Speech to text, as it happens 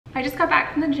I just got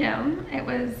back from the gym. It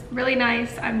was really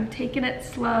nice. I'm taking it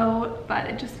slow, but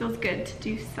it just feels good to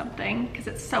do something because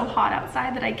it's so hot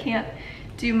outside that I can't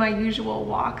do my usual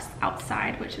walks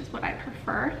outside, which is what I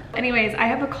prefer. Anyways, I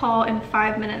have a call in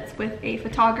 5 minutes with a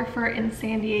photographer in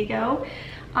San Diego.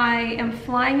 I am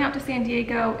flying out to San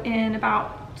Diego in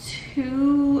about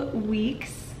 2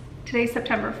 weeks. Today's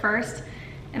September 1st,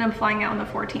 and I'm flying out on the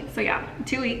 14th. So yeah,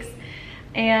 2 weeks.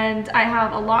 And I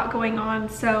have a lot going on.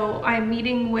 So I'm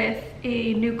meeting with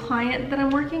a new client that I'm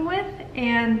working with,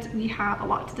 and we have a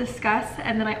lot to discuss.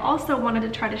 And then I also wanted to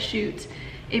try to shoot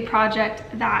a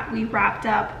project that we wrapped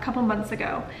up a couple months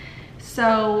ago.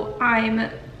 So I'm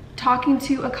talking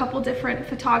to a couple different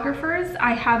photographers.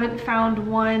 I haven't found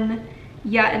one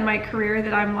yet in my career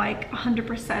that I'm like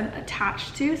 100%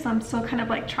 attached to. So I'm still kind of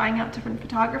like trying out different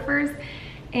photographers.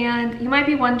 And you might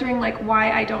be wondering like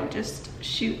why I don't just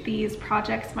shoot these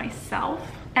projects myself.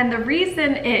 And the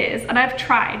reason is, and I've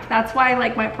tried, that's why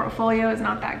like my portfolio is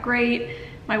not that great,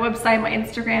 my website, my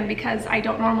Instagram, because I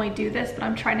don't normally do this, but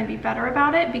I'm trying to be better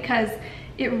about it because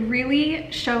it really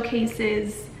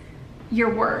showcases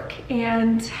your work.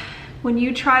 And when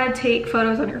you try to take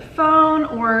photos on your phone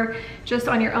or just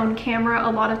on your own camera,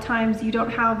 a lot of times you don't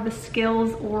have the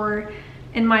skills or,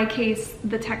 in my case,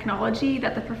 the technology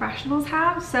that the professionals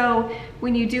have. So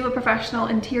when you do a professional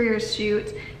interior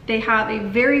shoot, they have a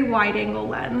very wide angle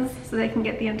lens so they can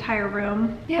get the entire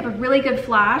room. They have a really good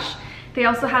flash. They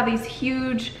also have these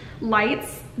huge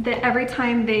lights that every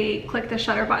time they click the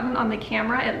shutter button on the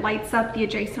camera, it lights up the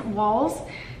adjacent walls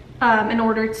in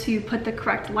order to put the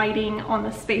correct lighting on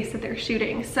the space that they're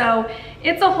shooting. So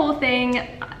it's a whole thing.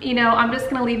 You know, I'm just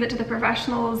gonna leave it to the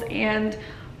professionals, and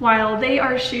while they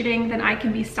are shooting, then I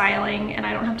can be styling and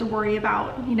I don't have to worry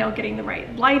about, you know, getting the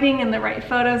right lighting and the right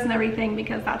photos and everything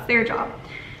because that's their job.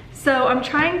 So I'm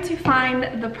trying to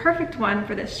find the perfect one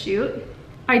for this shoot.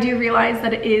 I do realize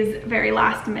that it is very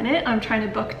last minute. I'm trying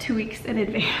to book 2 weeks in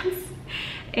advance.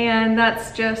 And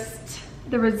that's just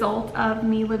the result of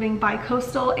me living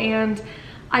bi-coastal, and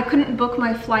I couldn't book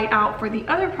my flight out for the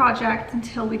other project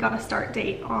until we got a start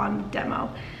date on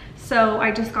demo. So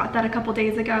I just got that a couple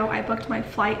days ago. I booked my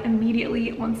flight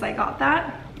immediately once I got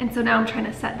that. And so now I'm trying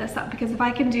to set this up because if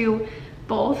I can do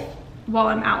both while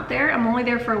I'm out there, I'm only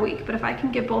there for a week, but if I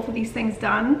can get both of these things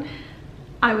done,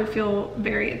 I would feel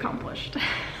very accomplished.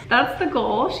 That's the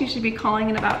goal. She should be calling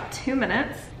in about 2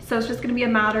 minutes. So it's just gonna be a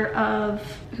matter of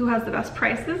who has the best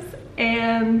prices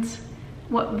and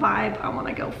what vibe I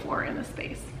wanna go for in the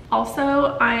space.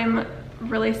 Also, I'm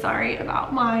really sorry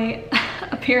about my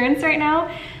appearance right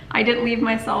now. I didn't leave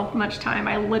myself much time.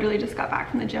 I literally just got back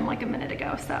from the gym like a minute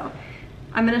ago. So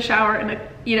I'm gonna shower in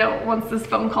once this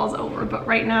phone call's over. But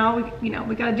right now, we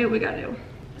gotta do what we gotta do.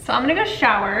 So I'm gonna go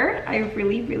shower. I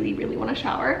really, really, really wanna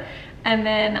shower. And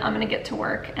then I'm gonna get to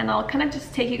work and I'll kind of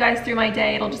just take you guys through my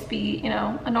day. It'll just be,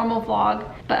 a normal vlog,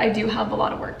 but I do have a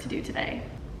lot of work to do today.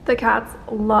 The cats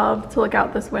love to look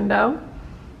out this window,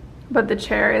 but the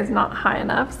chair is not high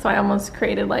enough. So I almost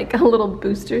created like a little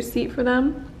booster seat for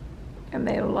them. And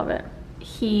they love it.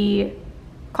 He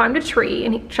climbed a tree,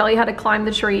 and Shelly had to climb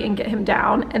the tree and get him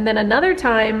down. And then another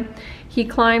time he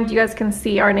climbed, you guys can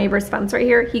see our neighbor's fence right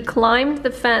here. He climbed the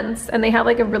fence, and they have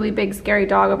like a really big scary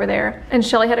dog over there. And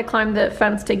Shelly had to climb the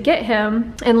fence to get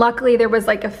him. And luckily there was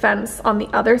like a fence on the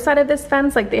other side of this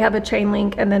fence. Like they have a chain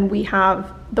link and then we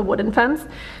have the wooden fence.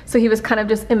 So he was kind of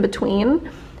just in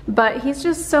between. But he's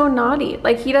just so naughty.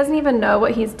 Like he doesn't even know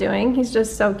what he's doing. He's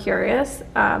just so curious,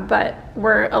 but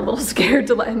we're a little scared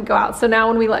to let him go out. So now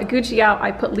when we let Gucci out,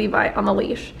 I put Levi on the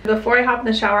leash. Before I hop in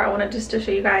the shower, I wanted just to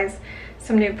show you guys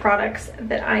some new products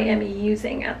that I am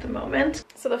using at the moment.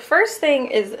 So the first thing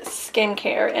is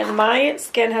skincare, and my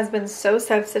skin has been so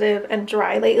sensitive and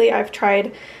dry lately. I've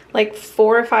tried like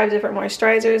 4 or 5 different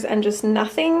moisturizers and just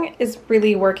nothing is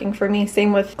really working for me.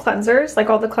 Same with cleansers.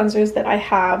 Like all the cleansers that I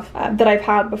have that I've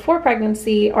had before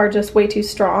pregnancy are just way too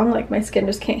strong. Like my skin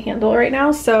just can't handle it right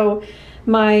now. So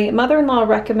my mother-in-law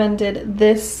recommended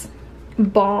this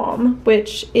balm,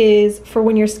 which is for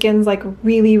when your skin's like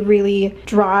really, really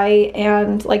dry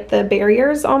and like the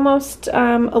barrier's almost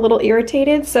a little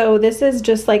irritated. So this is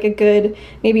just like a good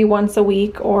maybe once a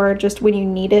week or just when you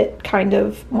need it kind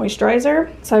of moisturizer.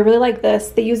 So I really like this.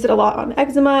 They use it a lot on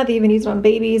eczema. They even use it on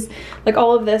babies. Like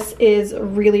all of this is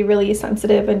really, really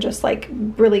sensitive and just like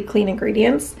really clean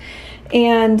ingredients.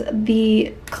 And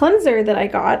the cleanser that I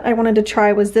got, I wanted to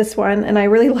try was this one, and I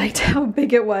really liked how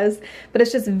big it was, but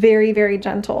it's just very, very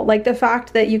gentle. Like the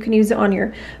fact that you can use it on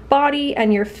your body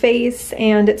and your face,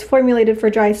 and it's formulated for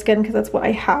dry skin because that's what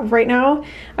I have right now.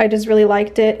 I just really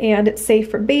liked it, and it's safe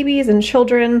for babies and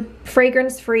children,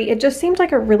 fragrance free. It just seemed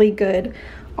like a really good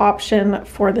option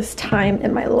for this time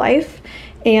in my life.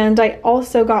 And I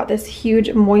also got this huge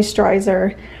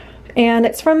moisturizer, and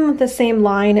it's from the same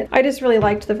line. I just really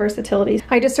liked the versatility.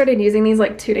 I just started using these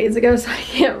like 2 days ago, so I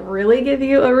can't really give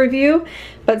you a review,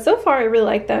 but so far I really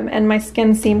like them, and my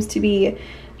skin seems to be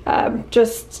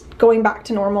just going back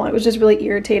to normal. It was just really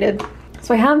irritated.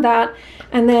 So I have that.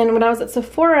 And then when I was at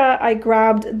Sephora, I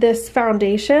grabbed this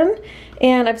foundation,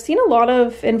 and I've seen a lot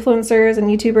of influencers and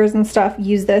YouTubers and stuff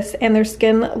use this, and their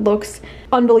skin looks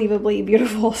unbelievably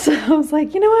beautiful. So I was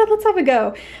like, you know what, let's have a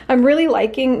go. I'm really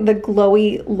liking the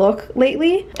glowy look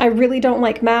lately. I really don't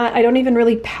like matte. I don't even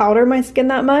really powder my skin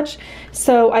that much.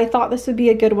 So I thought this would be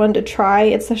a good one to try.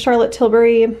 It's the Charlotte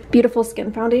Tilbury Beautiful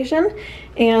Skin Foundation.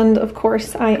 And of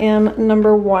course I am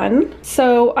 #1.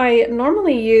 So I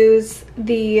normally use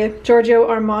the Giorgio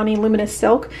Armani Luminous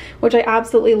Silk, which I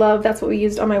absolutely love. That's what we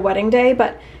used on my wedding day,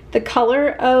 but the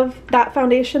color of that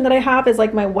foundation that I have is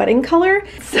like my wedding color.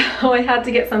 So I had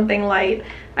to get something light.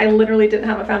 I literally didn't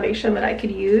have a foundation that I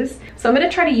could use. So I'm gonna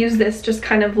try to use this just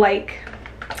kind of like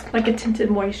a tinted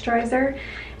moisturizer.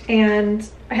 And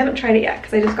I haven't tried it yet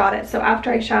because I just got it. So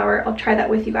after I shower, I'll try that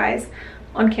with you guys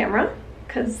on camera,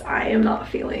 because I am not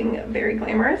feeling very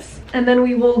glamorous. And then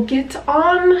we will get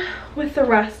on with the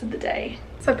rest of the day.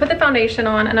 So I put the foundation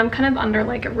on, and I'm kind of under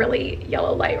like a really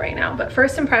yellow light right now, but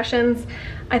first impressions,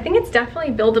 I think it's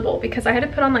definitely buildable because I had to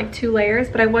put on like 2 layers,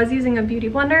 but I was using a beauty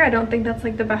blender. I don't think that's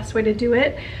like the best way to do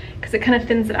it because it kind of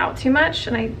thins it out too much,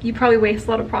 and you probably waste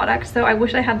a lot of product. So I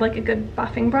wish I had like a good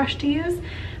buffing brush to use,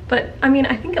 but I mean,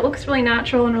 I think it looks really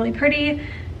natural and really pretty.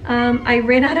 I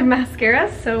ran out of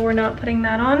mascara, so we're not putting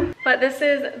that on. But this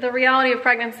is the reality of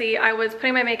pregnancy. I was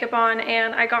putting my makeup on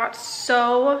and I got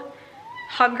so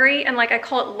hungry, and like I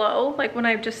call it low, like when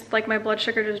I just like my blood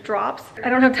sugar just drops. I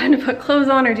don't have time to put clothes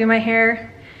on or do my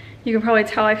hair. You can probably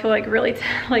tell I feel like really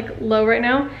like low right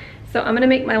now. So I'm gonna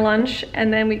make my lunch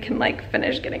and then we can like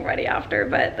finish getting ready after,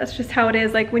 but that's just how it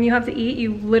is. Like when you have to eat,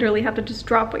 you literally have to just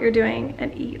drop what you're doing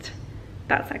and eat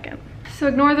that second. So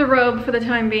ignore the robe for the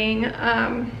time being.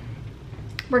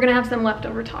 We're gonna have some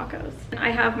leftover tacos. I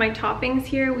have my toppings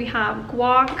here. We have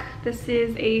guac. This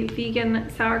is a vegan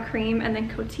sour cream, and then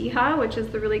cotija, which is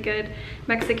the really good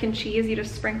Mexican cheese you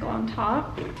just sprinkle on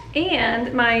top.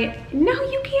 And no,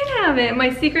 you can't have it. My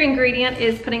secret ingredient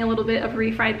is putting a little bit of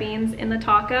refried beans in the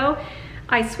taco.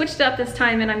 I switched it up this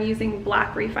time and I'm using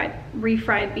black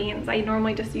refried beans. I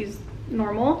normally just use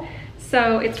normal.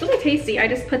 So it's really tasty. I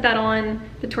just put that on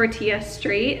the tortilla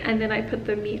straight, and then I put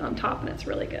the meat on top, and it's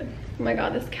really good. Oh my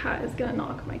God, this cat is gonna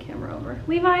knock my camera over.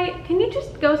 Levi, can you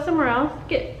just go somewhere else?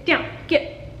 Get down,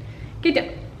 get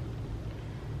down.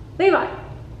 Levi.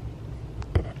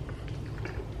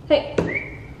 Hey.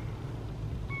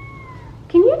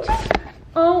 Can you just,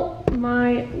 oh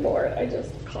my Lord, I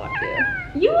just caught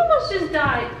you. You almost just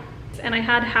died. And I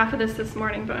had half of this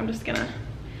morning, but I'm just gonna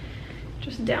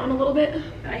just down a little bit.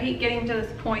 I hate getting to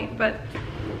this point, but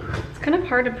it's kind of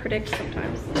hard to predict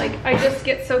sometimes. Like I just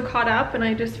get so caught up and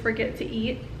I just forget to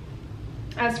eat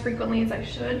as frequently as I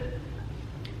should.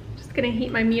 Just gonna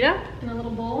heat my meat up in a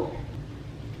little bowl.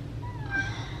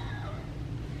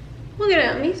 Look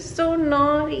at him, he's so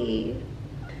naughty.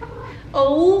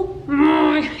 Oh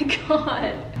my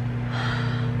God.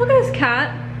 Look at this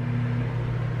cat.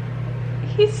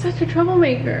 He's such a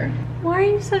troublemaker. Why are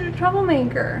you such a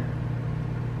troublemaker?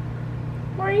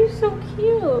 Why are you so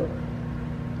cute?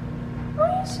 Why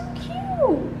are you so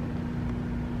cute?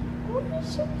 Why are you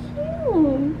so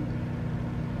cute?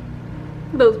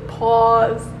 Those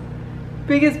paws.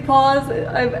 Biggest paws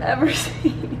I've ever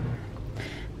seen.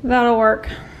 That'll work.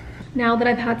 Now that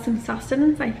I've had some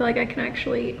sustenance, I feel like I can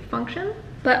actually function.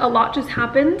 But a lot just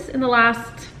happened in the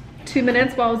last 2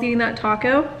 minutes while I was eating that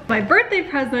taco. My birthday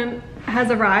present has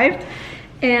arrived,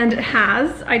 and it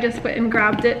has. I just went and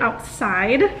grabbed it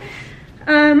outside.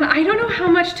 I don't know how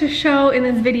much to show in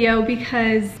this video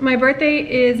because my birthday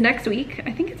is next week.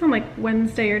 I think it's on like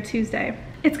Wednesday or Tuesday.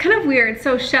 It's kind of weird.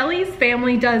 So Shelly's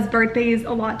family does birthdays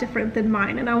a lot different than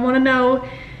mine, and I want to know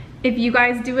if you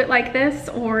guys do it like this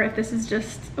or if this is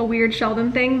just a weird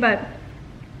Sheldon thing, but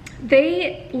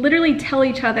they literally tell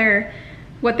each other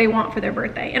what they want for their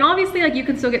birthday. And obviously like you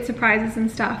can still get surprises and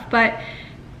stuff, but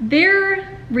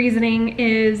their reasoning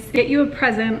is get you a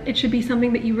present. It should be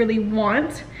something that you really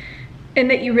want and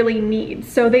that you really need.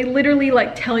 So they literally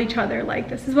like tell each other like,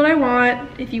 this is what I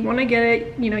want. If you want to get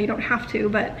it, you know, you don't have to,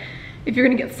 but if you're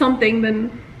gonna get something,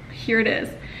 then here it is.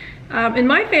 In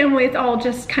my family, it's all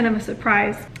just kind of a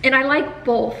surprise. And I like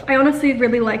both. I honestly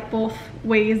really like both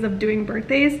ways of doing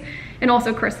birthdays and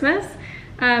also Christmas.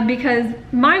 because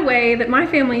my way that my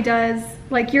family does,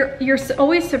 like you're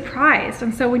always surprised.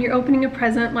 And so when you're opening a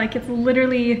present, like it's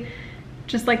literally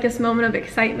just like this moment of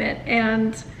excitement.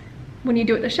 And when you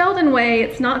do it the Sheldon way,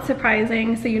 it's not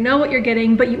surprising. So you know what you're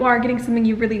getting, but you are getting something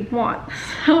you really want.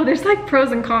 So there's like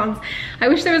pros and cons. I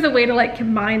wish there was a way to like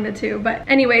combine the two. But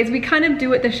anyways, we kind of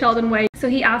do it the Sheldon way. So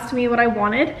he asked me what I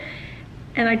wanted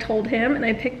and I told him and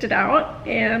I picked it out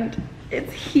and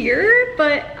it's here.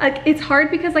 But like, it's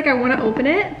hard because like I want to open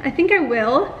it. I think I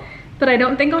will, but I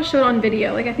don't think I'll show it on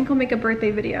video. Like I think I'll make a birthday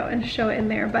video and show it in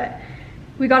there. But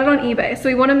we got it on eBay, so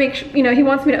we want to make sure, you know, he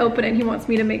wants me to open it. He wants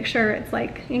me to make sure it's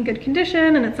like in good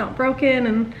condition and it's not broken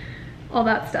and all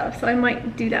that stuff. So I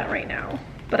might do that right now,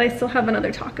 but I still have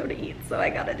another taco to eat, so I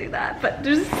gotta do that. But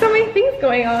there's so many things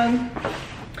going on.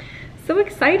 So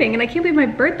exciting, and I can't believe my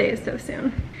birthday is so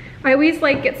soon. I always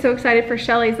like get so excited for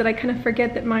Shelly's that I kind of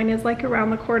forget that mine is like around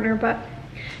the corner, but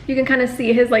you can kind of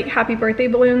see his like happy birthday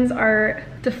balloons are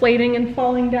deflating and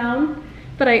falling down.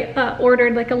 But I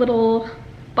ordered like a little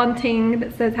bunting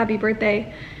that says happy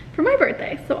birthday for my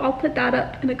birthday, so I'll put that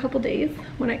up in a couple days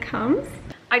when it comes.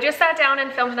 I just sat down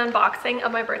and filmed an unboxing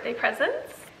of my birthday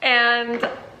presents, and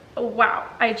wow,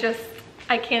 I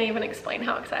can't even explain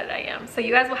how excited I am. So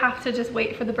you guys will have to just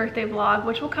wait for the birthday vlog,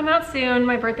 which will come out soon.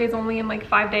 My birthday's only in like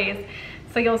 5 days,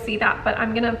 so you'll see that, but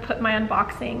I'm gonna put my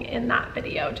unboxing in that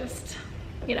video. Just,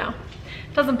 you know,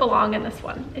 it doesn't belong in this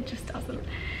one, it just doesn't.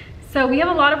 So we have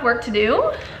a lot of work to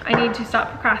do. I need to stop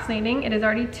procrastinating. It is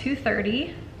already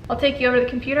 2:30. I'll take you over to the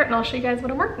computer and I'll show you guys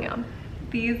what I'm working on.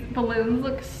 These balloons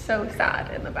look so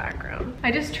sad in the background.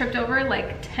 I just tripped over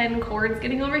like 10 cords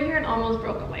getting over here and almost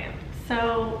broke a lamp.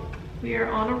 So we are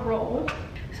on a roll.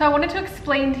 So I wanted to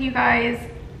explain to you guys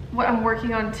what I'm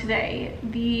working on today.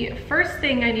 The first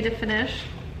thing I need to finish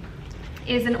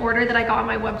is an order that I got on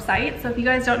my website. So if you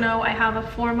guys don't know, I have a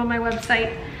form on my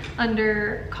website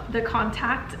under the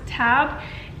contact tab,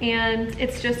 and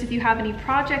it's just if you have any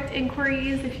project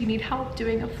inquiries, if you need help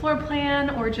doing a floor plan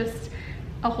or just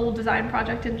a whole design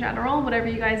project in general, whatever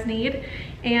you guys need.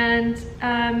 And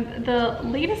the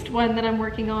latest one that I'm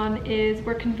working on is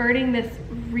we're converting this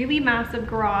really massive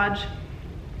garage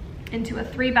into a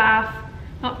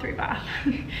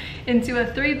into a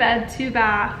 3-bed,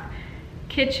 2-bath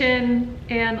kitchen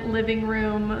and living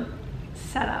room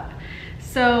setup.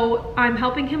 So I'm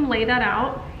helping him lay that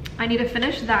out. I need to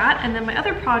finish that. And then my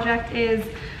other project is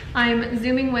I'm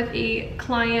Zooming with a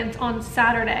client on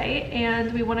Saturday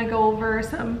and we want to go over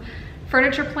some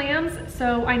furniture plans.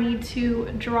 So I need to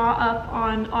draw up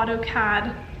on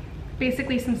AutoCAD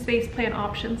basically some space plan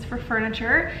options for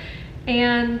furniture.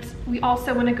 And we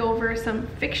also want to go over some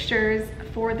fixtures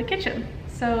for the kitchen.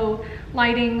 So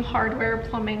lighting, hardware,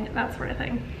 plumbing, that sort of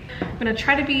thing. I'm gonna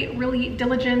try to be really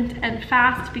diligent and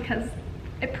fast because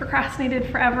I procrastinated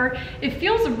forever. It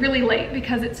feels really late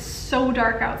because it's so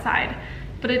dark outside,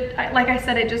 but like I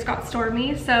said, it just got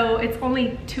stormy. So it's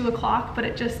only 2 o'clock, but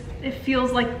it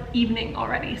feels like evening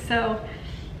already. So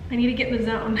I need to get in the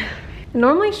zone.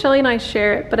 Normally Shelly and I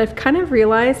share it, but I've kind of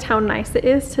realized how nice it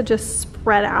is to just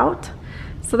spread out.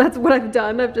 So that's what I've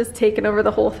done. I've just taken over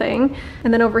the whole thing.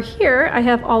 And then over here, I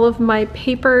have all of my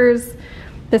papers.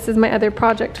 This is my other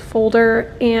project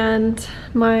folder and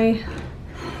my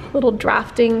little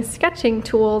drafting, sketching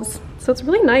tools. So it's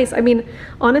really nice. I mean,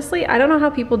 honestly, I don't know how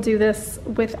people do this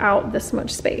without this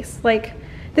much space. Like,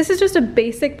 this is just a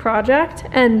basic project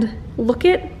and look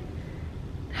at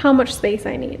how much space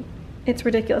I need. It's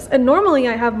ridiculous. And normally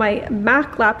I have my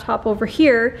Mac laptop over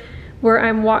here where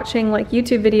I'm watching like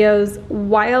YouTube videos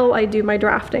while I do my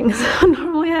drafting. So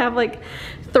normally I have like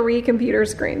 3 computer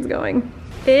screens going.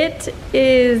 It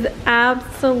is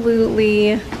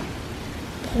absolutely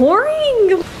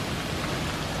pouring.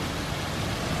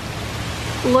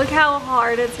 Look how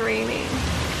hard it's raining.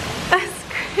 That's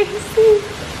crazy.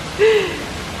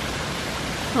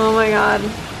 Oh my God.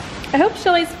 I hope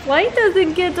Shelly's flight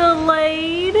doesn't get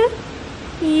delayed.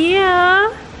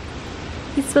 Yeah.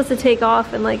 He's supposed to take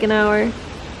off in like an hour.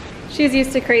 She's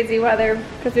used to crazy weather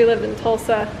because we lived in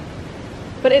Tulsa.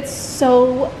 But it's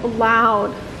so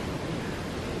loud.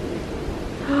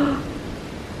 You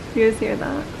guys hear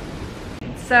that?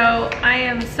 So I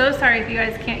am so sorry if you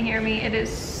guys can't hear me. It is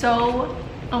so,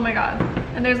 oh my God.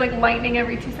 And there's like lightning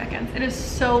every 2 seconds. It is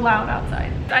so loud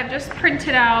outside. I've just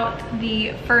printed out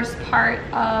the first part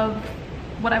of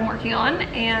what I'm working on,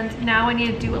 and now I need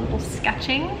to do a little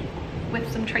sketching with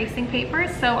some tracing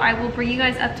papers. So I will bring you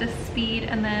guys up to speed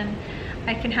and then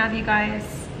I can have you guys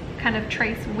kind of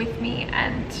trace with me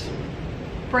and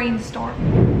brainstorm.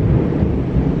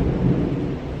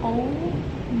 Oh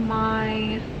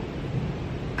my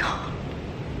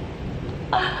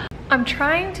God. I'm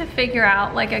trying to figure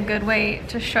out like a good way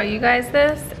to show you guys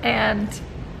this, and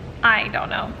I don't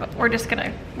know, but we're just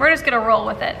gonna roll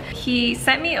with it. He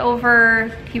sent me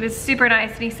over, he was super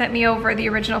nice, and he sent me over the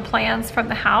original plans from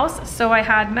the house. So I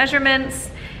had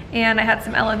measurements and I had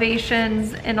some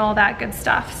elevations and all that good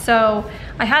stuff. So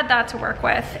I had that to work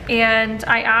with, and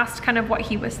I asked kind of what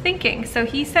he was thinking. So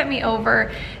he sent me over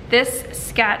this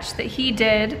sketch that he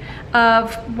did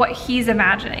of what he's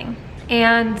imagining.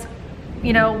 And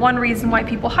you know, one reason why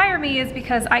people hire me is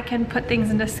because I can put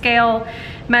things into scale,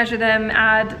 measure them,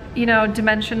 add, you know,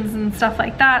 dimensions and stuff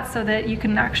like that, so that you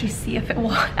can actually see if it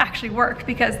will actually work.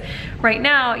 Because right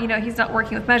now, you know, he's not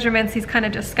working with measurements, he's kind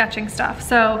of just sketching stuff.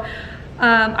 So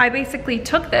I basically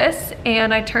took this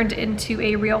and I turned it into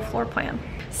a real floor plan.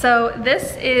 So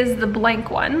this is the blank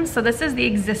one. So this is the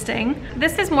existing.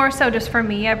 This is more so just for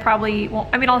me. I probably won't,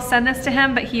 I mean, I'll send this to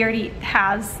him, but he already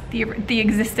has the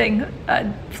existing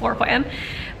floor plan.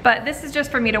 But this is just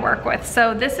for me to work with.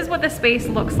 So this is what the space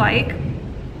looks like.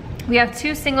 We have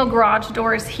 2 single garage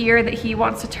doors here that he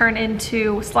wants to turn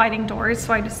into sliding doors.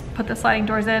 So I just put the sliding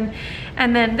doors in.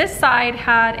 And then this side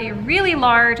had a really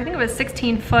large, I think it was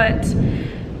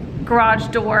 16-foot garage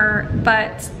door,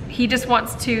 but he just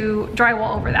wants to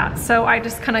drywall over that. So I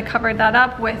just kind of covered that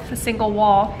up with a single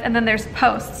wall. And then there's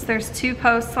posts. There's 2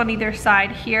 posts on either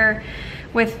side here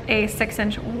with a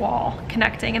 6-inch wall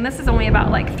connecting. And this is only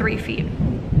about like 3 feet.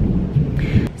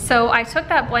 So I took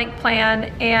that blank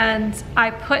plan and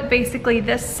I put basically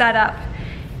this setup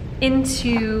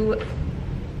into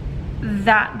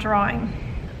that drawing.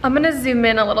 I'm gonna zoom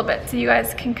in a little bit so you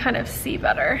guys can kind of see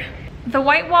better. The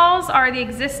white walls are the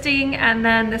existing, and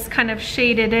then this kind of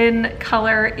shaded in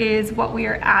color is what we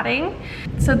are adding.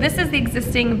 So this is the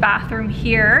existing bathroom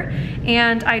here,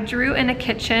 and I drew in a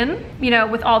kitchen, you know,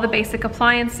 with all the basic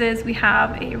appliances. We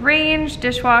have a range,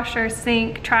 dishwasher,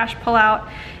 sink, trash pullout,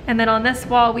 and then on this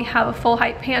wall we have a full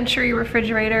height pantry,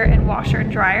 refrigerator, and washer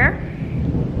and dryer.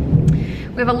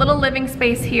 We have a little living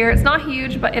space here. It's not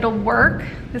huge, but it'll work.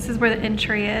 This is where the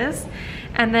entry is.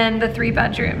 And then the 3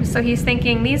 bedrooms. So he's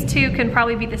thinking these 2 can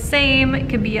probably be the same. It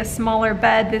could be a smaller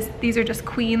bed. These are just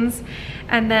queens.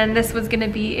 And then this was gonna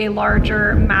be a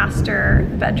larger master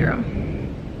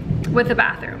bedroom with a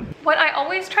bathroom. What I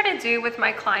always try to do with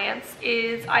my clients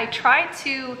is I try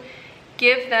to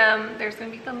give them, there's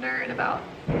gonna be thunder in about,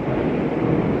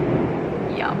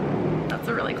 yeah, that's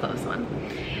a really close one.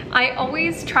 I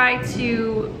always try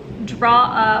to draw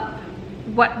up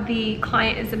what the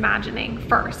client is imagining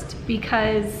first,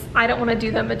 because I don't want to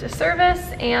do them a disservice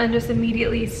and just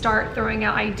immediately start throwing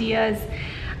out ideas.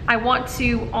 I want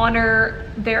to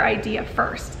honor their idea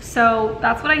first. So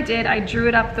that's what I did. I drew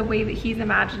it up the way that he's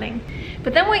imagining.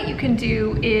 But then what you can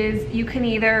do is you can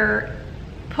either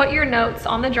put your notes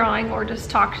on the drawing or just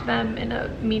talk to them in a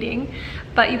meeting.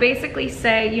 But you basically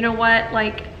say, you know what,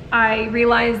 like, I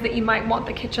realize that you might want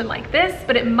the kitchen like this,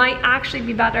 but it might actually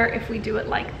be better if we do it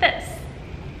like this.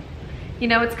 You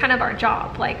know, it's kind of our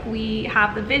job. Like, we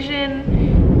have the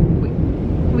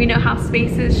vision, we know how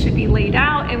spaces should be laid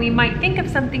out, and we might think of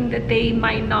something that they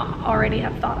might not already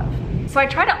have thought of. So I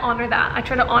try to honor that. I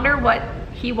try to honor what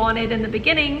he wanted in the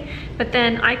beginning, but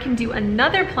then I can do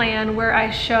another plan where I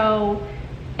show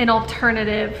an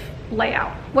alternative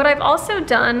layout. What I've also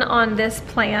done on this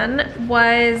plan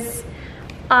was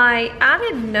I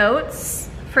added notes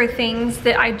for things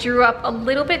that I drew up a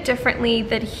little bit differently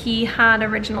than he had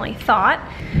originally thought.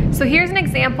 So here's an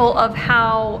example of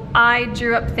how I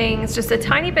drew up things just a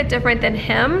tiny bit different than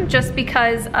him, just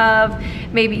because of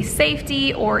maybe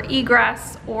safety or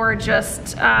egress, or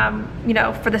just, you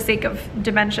know, for the sake of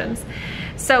dimensions.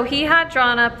 So he had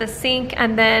drawn up the sink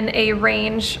and then a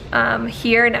range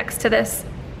here next to this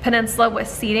peninsula with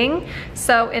seating.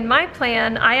 So in my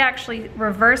plan, I actually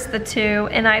reversed the 2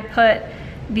 and I put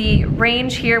the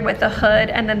range here with the hood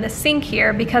and then the sink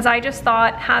here, because I just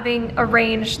thought having a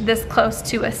range this close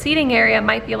to a seating area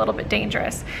might be a little bit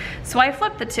dangerous. So I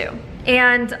flipped the 2.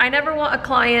 And I never want a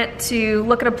client to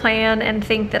look at a plan and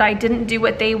think that I didn't do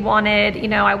what they wanted, you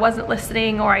know, I wasn't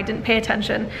listening or I didn't pay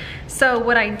attention. So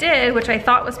what I did, which I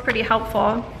thought was pretty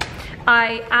helpful,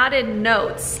 I added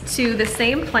notes to the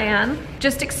same plan,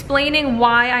 just explaining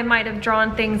why I might have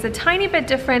drawn things a tiny bit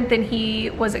different than he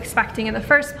was expecting in the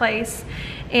first place.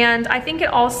 And I think it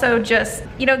also just,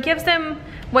 you know, gives them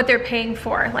what they're paying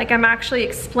for. Like, I'm actually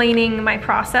explaining my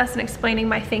process and explaining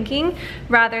my thinking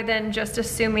rather than just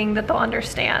assuming that they'll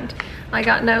understand. I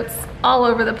got notes all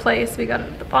over the place. We got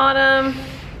it at the bottom,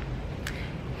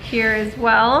 here as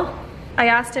well. I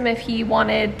asked him if he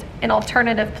wanted an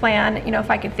alternative plan, you know,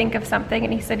 if I could think of something,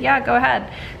 and he said, yeah, go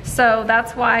ahead. So So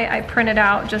that's why I printed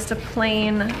out just a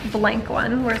plain blank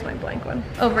one. Where's my blank one?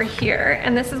 Over here.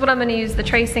 And this is what I'm gonna use the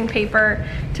tracing paper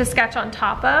to sketch on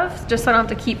top of, just so I don't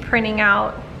have to keep printing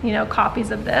out, you know,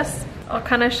 copies of this. I'll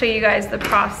kind of show you guys the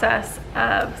process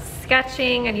of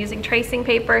sketching and using tracing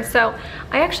paper. So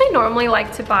I actually normally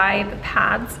like to buy the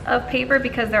pads of paper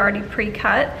because they're already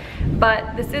pre-cut,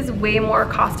 but this is way more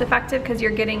cost effective because you're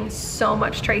getting so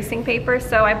much tracing paper.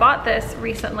 So I bought this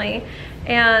recently,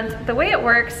 and the way it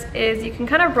works is you can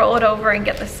kind of roll it over and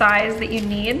get the size that you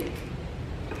need.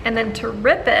 And then to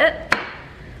rip it,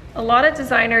 a lot of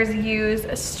designers use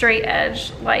a straight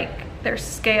edge, like their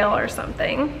scale or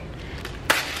something,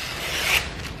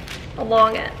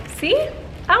 along it. See?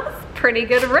 That was a pretty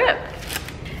good rip.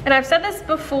 And I've said this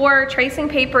before, tracing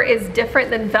paper is different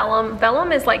than vellum.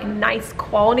 Vellum is like nice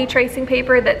quality tracing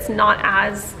paper that's not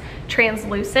as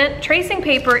translucent. Tracing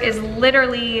paper is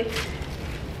literally,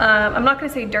 I'm not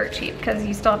gonna say dirt cheap because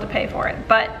you still have to pay for it,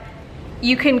 but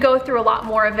you can go through a lot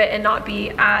more of it and not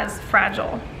be as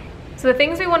fragile. So the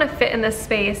things we wanna fit in this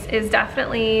space is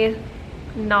definitely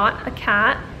not a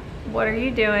cat. What are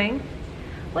you doing?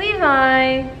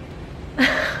 Levi.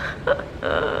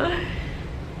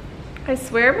 I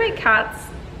swear my cats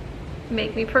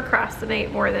make me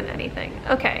procrastinate more than anything.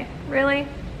 Okay, really?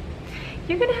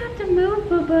 You're gonna have to move,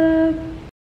 Bubba.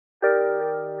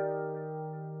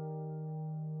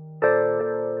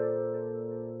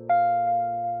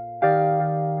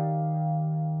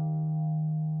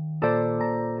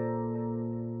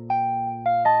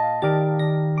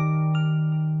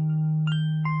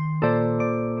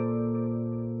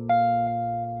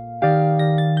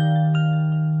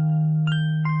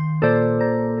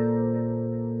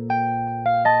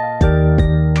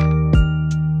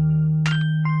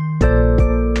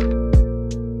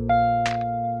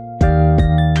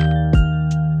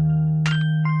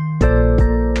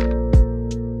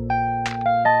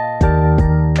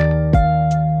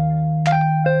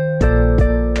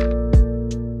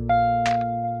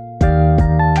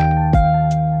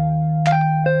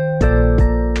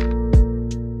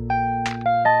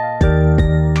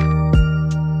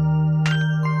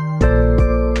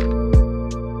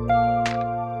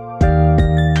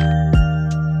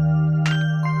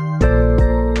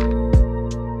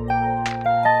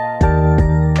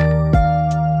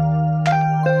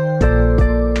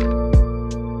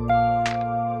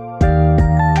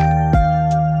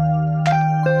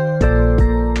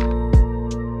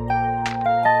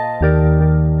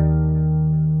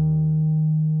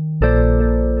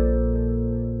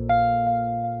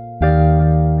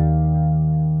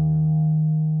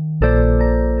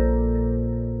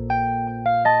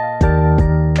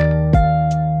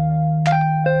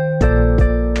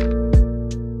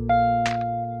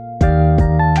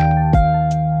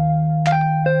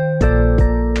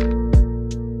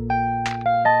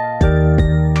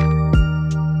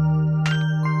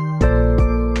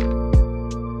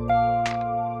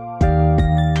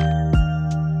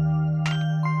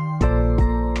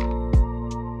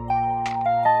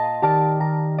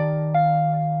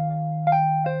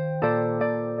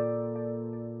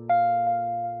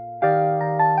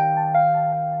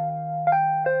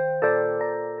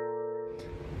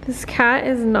 This cat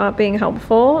is not being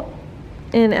helpful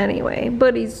in any way,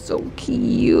 but he's so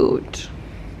cute.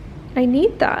 I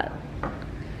need that.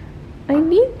 I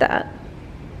need that.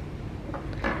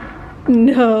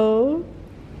 No,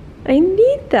 I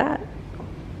need that.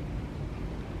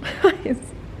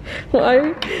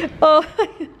 Why? Oh,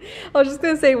 I was just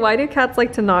gonna say, why do cats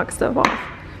like to knock stuff off?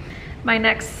 My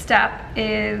next step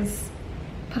is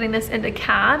putting this into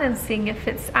CAD and seeing if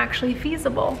it's actually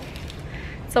feasible.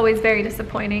 It's always very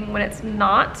disappointing when it's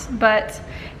not, but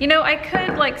you know, I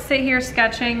could like sit here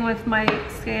sketching with my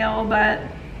scale, but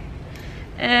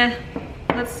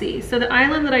let's see. So the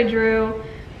island that I drew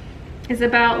is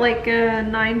about like a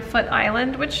 9-foot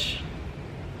island, which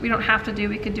we don't have to do.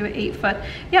 We could do an 8-foot.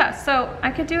 Yeah, so I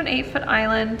could do an 8-foot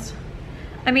island.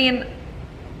 I mean,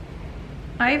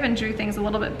 I even drew things a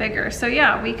little bit bigger. So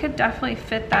yeah, we could definitely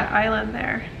fit that island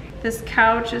there. This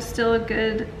couch is still a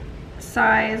good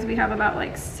size. We have about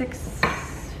like 6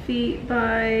 feet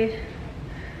by,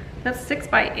 that's 6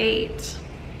 by 8.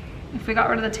 If we got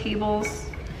rid of the tables,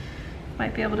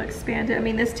 might be able to expand it. I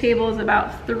mean, this table is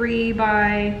about 3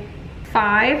 by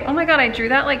 5. Oh my God, I drew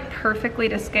that like perfectly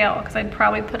to scale because I'd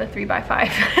probably put a 3 by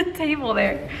 5 table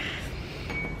there.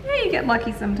 Yeah, you get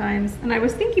lucky sometimes. And I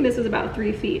was thinking this was about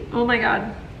 3 feet. Oh my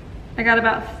God, I got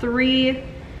about 3.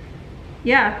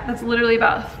 Yeah, that's literally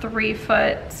about a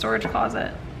 3-foot storage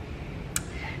closet.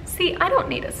 See, I don't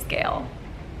need a scale.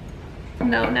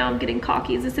 No, now I'm getting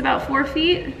cocky. Is this about 4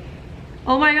 feet?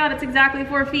 Oh my God, it's exactly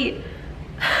 4 feet.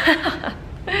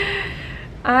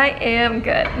 I am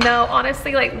good. No,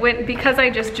 honestly, like because I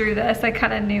just drew this, I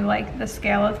kind of knew like the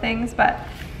scale of things, but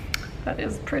that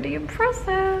is pretty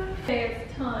impressive. Okay,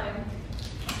 it's time.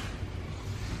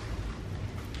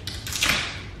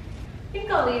 I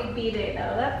think I'll leave B-Day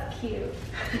though, that's cute.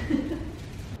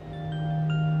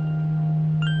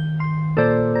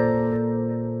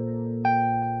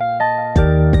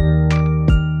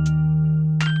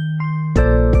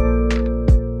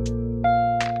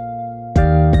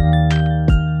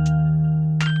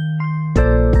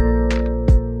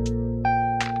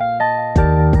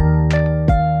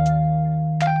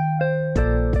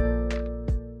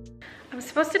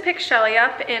 Supposed to pick Shelly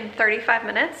up in 35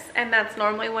 minutes, and that's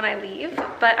normally when I leave,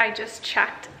 but I just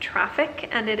checked traffic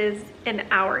and it is an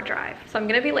hour drive. So I'm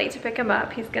gonna be late to pick him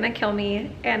up. He's gonna kill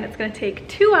me, and it's gonna take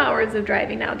 2 hours of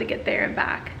driving now to get there and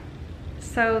back.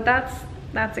 So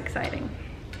that's exciting.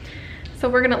 So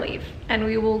we're gonna leave and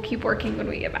we will keep working when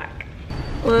we get back.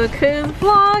 Look who's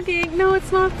vlogging. No,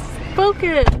 it's not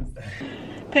focused.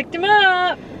 Picked him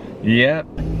up. Yep.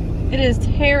 It is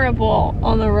terrible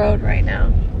on the road right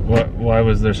now. Why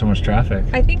was there so much traffic?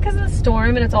 I think because of the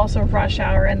storm, and it's also rush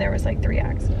hour, and there was like 3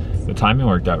 accidents. The timing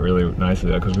worked out really nicely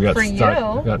though, because we got For stuck.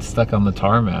 you. We got stuck on the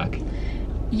tarmac.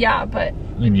 Yeah, but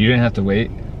I mean, you didn't have to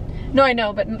wait. no, I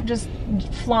know, but just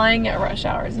flying at rush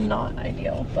hour is not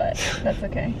ideal, but that's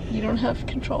okay. You don't have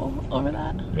control over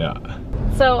that. Yeah.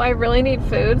 So I really need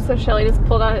food, so Shelly just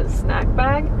pulled out his snack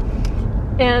bag,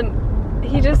 and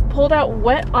he just pulled out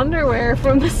wet underwear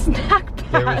from the snack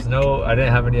bag. There was I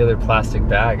didn't have any other plastic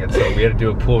bag, and so we had to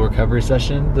do a pool recovery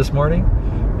session this morning.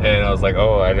 And I was like,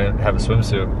 oh, I didn't have a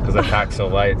swimsuit because I packed so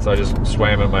light, so I just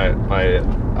swam in my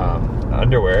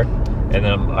underwear. And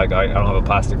then I don't have a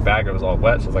plastic bag, it was all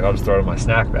wet, so I was like, I'll just throw it in my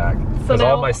snack bag. Because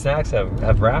all my snacks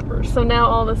have wrappers. So now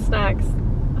all the snacks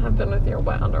have been with your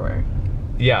wet underwear.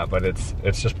 Yeah, but it's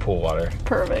just pool water.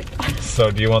 Perfect.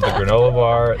 So do you want the granola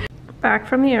bar? Back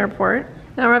from the airport.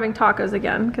 Now we're having tacos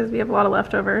again because we have a lot of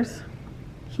leftovers.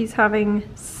 He's having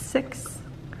 6.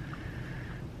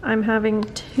 I'm having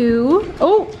 2.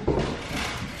 Oh!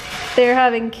 They're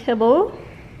having kibble.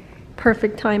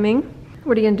 Perfect timing.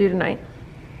 What are you gonna do tonight?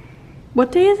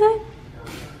 What day is it?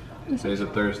 Today's a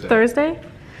Thursday. Thursday?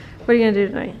 What are you gonna do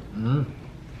tonight?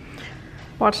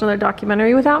 Watch another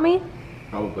documentary without me?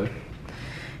 Probably.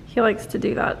 He likes to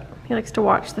do that. He likes to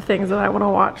watch the things that I want to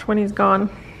watch when he's gone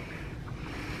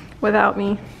without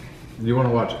me. You want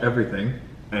to watch everything,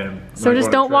 and so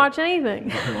just don't watch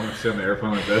anything. I want to sit on the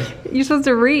airplane like this. You're supposed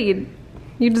to read.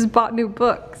 You just bought new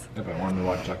books. If I wanted to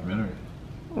watch documentary.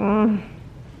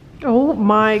 Oh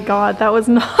my God, that was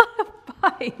not a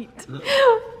bite.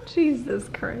 Jesus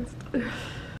Christ.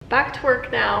 Back to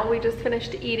work now. We just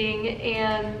finished eating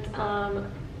and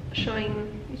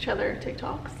showing each other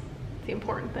TikToks. It's the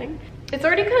important thing. It's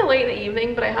already kind of late in the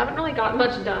evening, but I haven't really gotten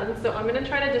much done, so I'm gonna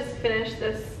try to just finish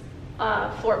this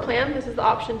floor plan. This is the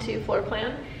option 2 floor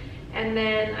plan, and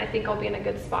then I think I'll be in a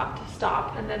good spot to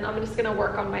stop, and then I'm just gonna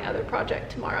work on my other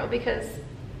project tomorrow because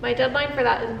my deadline for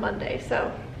that is Monday.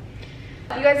 So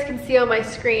you guys can see on my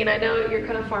screen, I know you're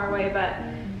kind of far away, but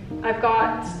I've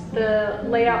got the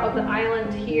layout of the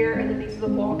island here, and then these are the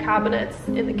wall cabinets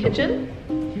in the kitchen.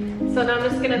 So now I'm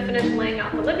just gonna finish laying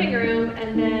out the living room,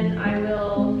 and then I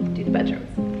will do the bedrooms.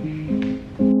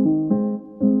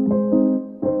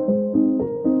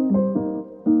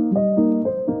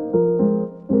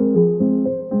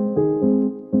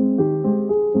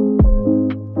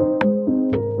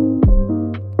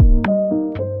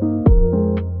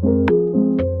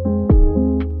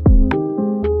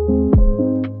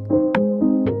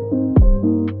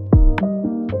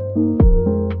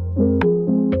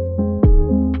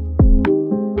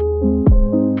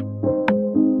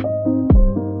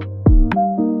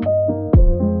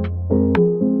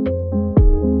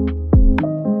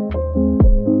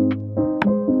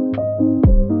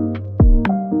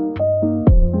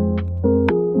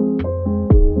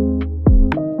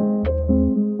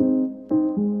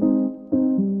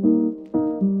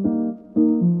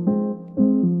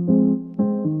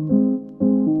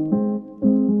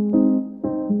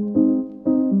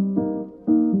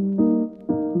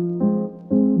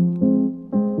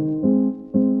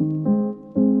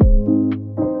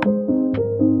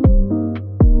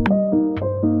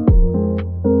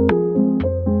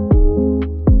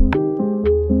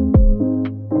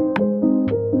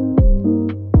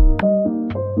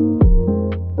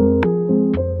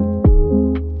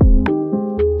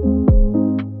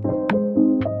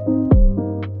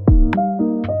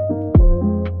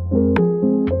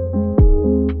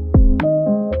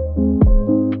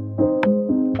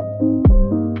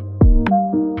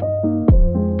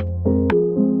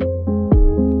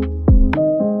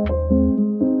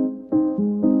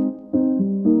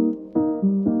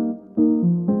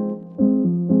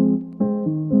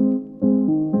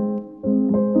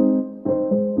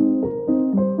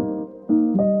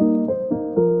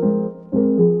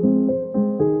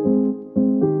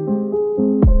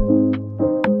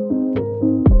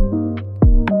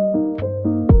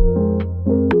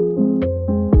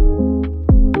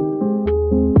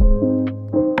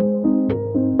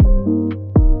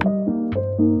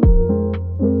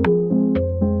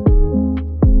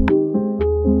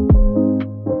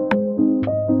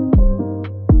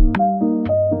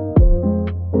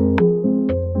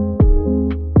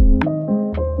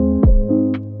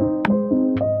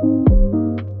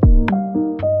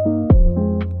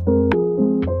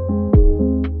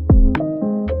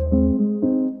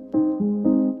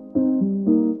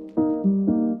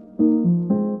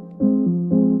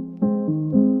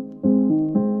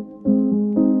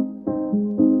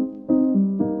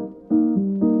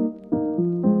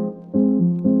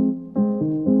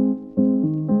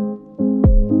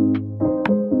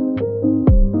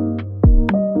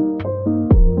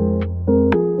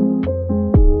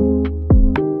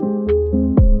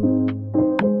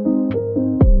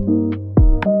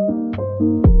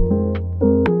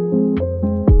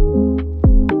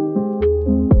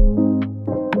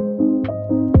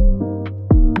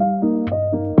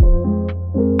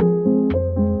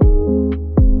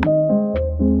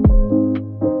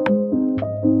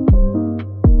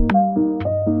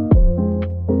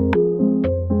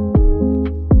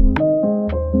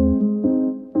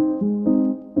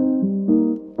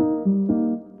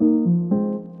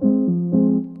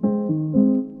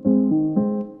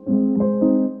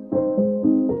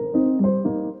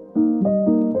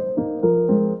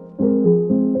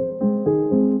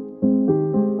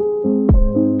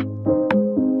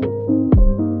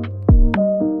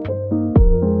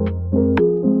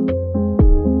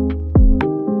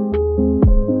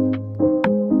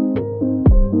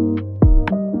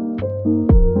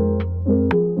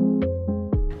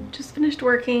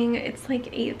 working. It's like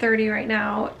 8:30 right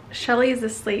now. Shelly's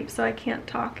asleep, so I can't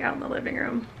talk out in the living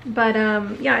room. But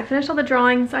yeah, I finished all the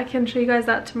drawings. I can show you guys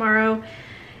that tomorrow.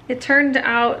 It turned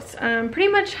out pretty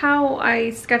much how I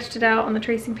sketched it out on the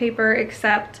tracing paper,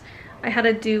 except I had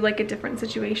to do like a different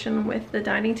situation with the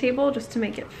dining table just to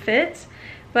make it fit.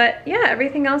 But yeah,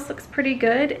 everything else looks pretty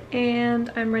good,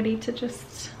 and I'm ready to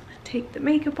just take the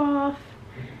makeup off,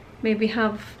 maybe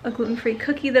have a gluten-free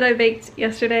cookie that I baked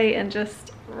yesterday, and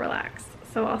just relax.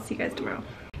 So I'll see you guys tomorrow.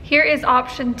 Here is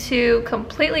option 2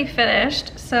 completely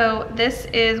finished. So this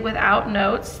is without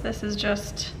notes. This is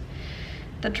just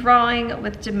the drawing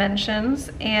with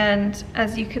dimensions, and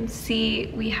as you can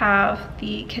see, we have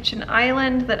the kitchen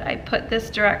island that I put this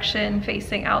direction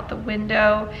facing out the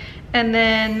window, and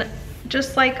then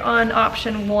just like on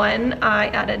option 1, I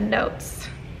added notes.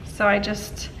 So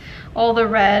all the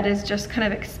red is just kind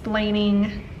of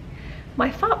explaining my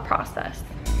thought process.